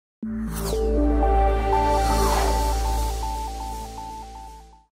Hello,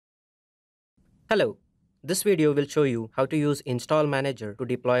 this video will show you how to use Install Manager to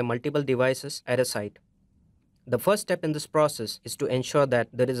deploy multiple devices at a site. The first step in this process is to ensure that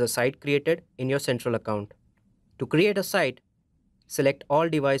there is a site created in your central account. To create a site, select all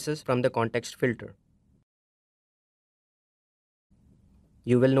devices from the context filter.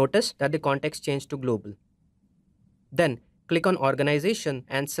 You will notice that the context changed to global. Then click on Organization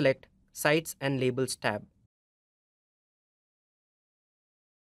and select Sites and Labels tab.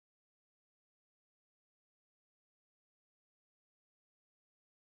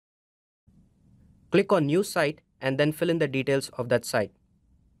 Click on New Site and then fill in the details of that site.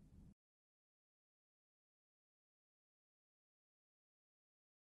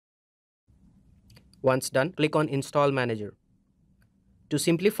 Once done, click on Install Manager. To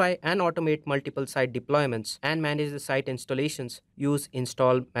simplify and automate multiple site deployments and manage the site installations, use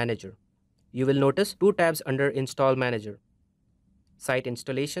Install Manager. You will notice two tabs under Install Manager: Site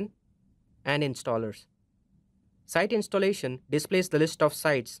Installation and Installers. Site Installation displays the list of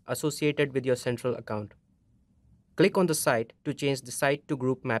sites associated with your central account. Click on the site to change the site to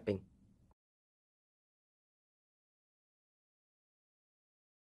group mapping.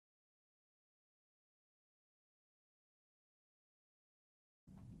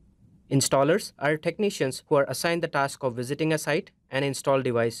 Installers are technicians who are assigned the task of visiting a site and install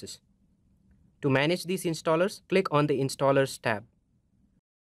devices. To manage these installers, click on the Installers tab.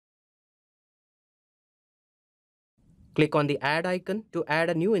 Click on the Add icon to add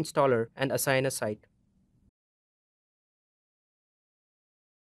a new installer and assign a site.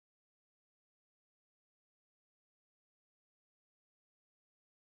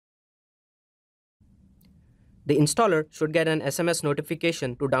 The installer should get an SMS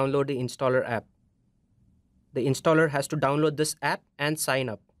notification to download the installer app. The installer has to download this app and sign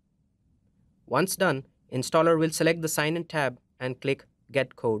up. Once done, installer will select the Sign In tab and click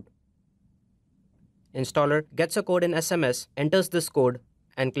Get Code. Installer gets a code in SMS, enters this code,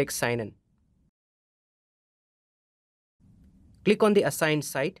 and clicks Sign In. Click on the assigned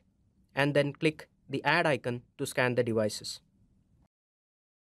site and then click the Add icon to scan the devices.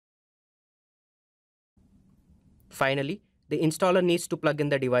 Finally, the installer needs to plug in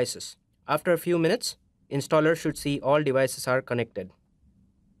the devices. After a few minutes, installer should see all devices are connected.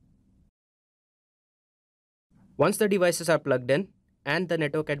 Once the devices are plugged in and the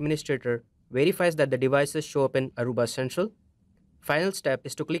network administrator verifies that the devices show up in Aruba Central, final step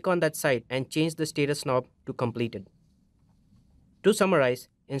is to click on that site and change the status knob to completed. To summarize,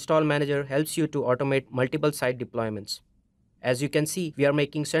 Install Manager helps you to automate multiple site deployments. As you can see, we are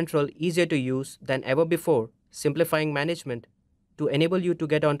making Central easier to use than ever before, simplifying management to enable you to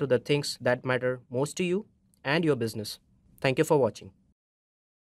get onto the things that matter most to you and your business. Thank you for watching.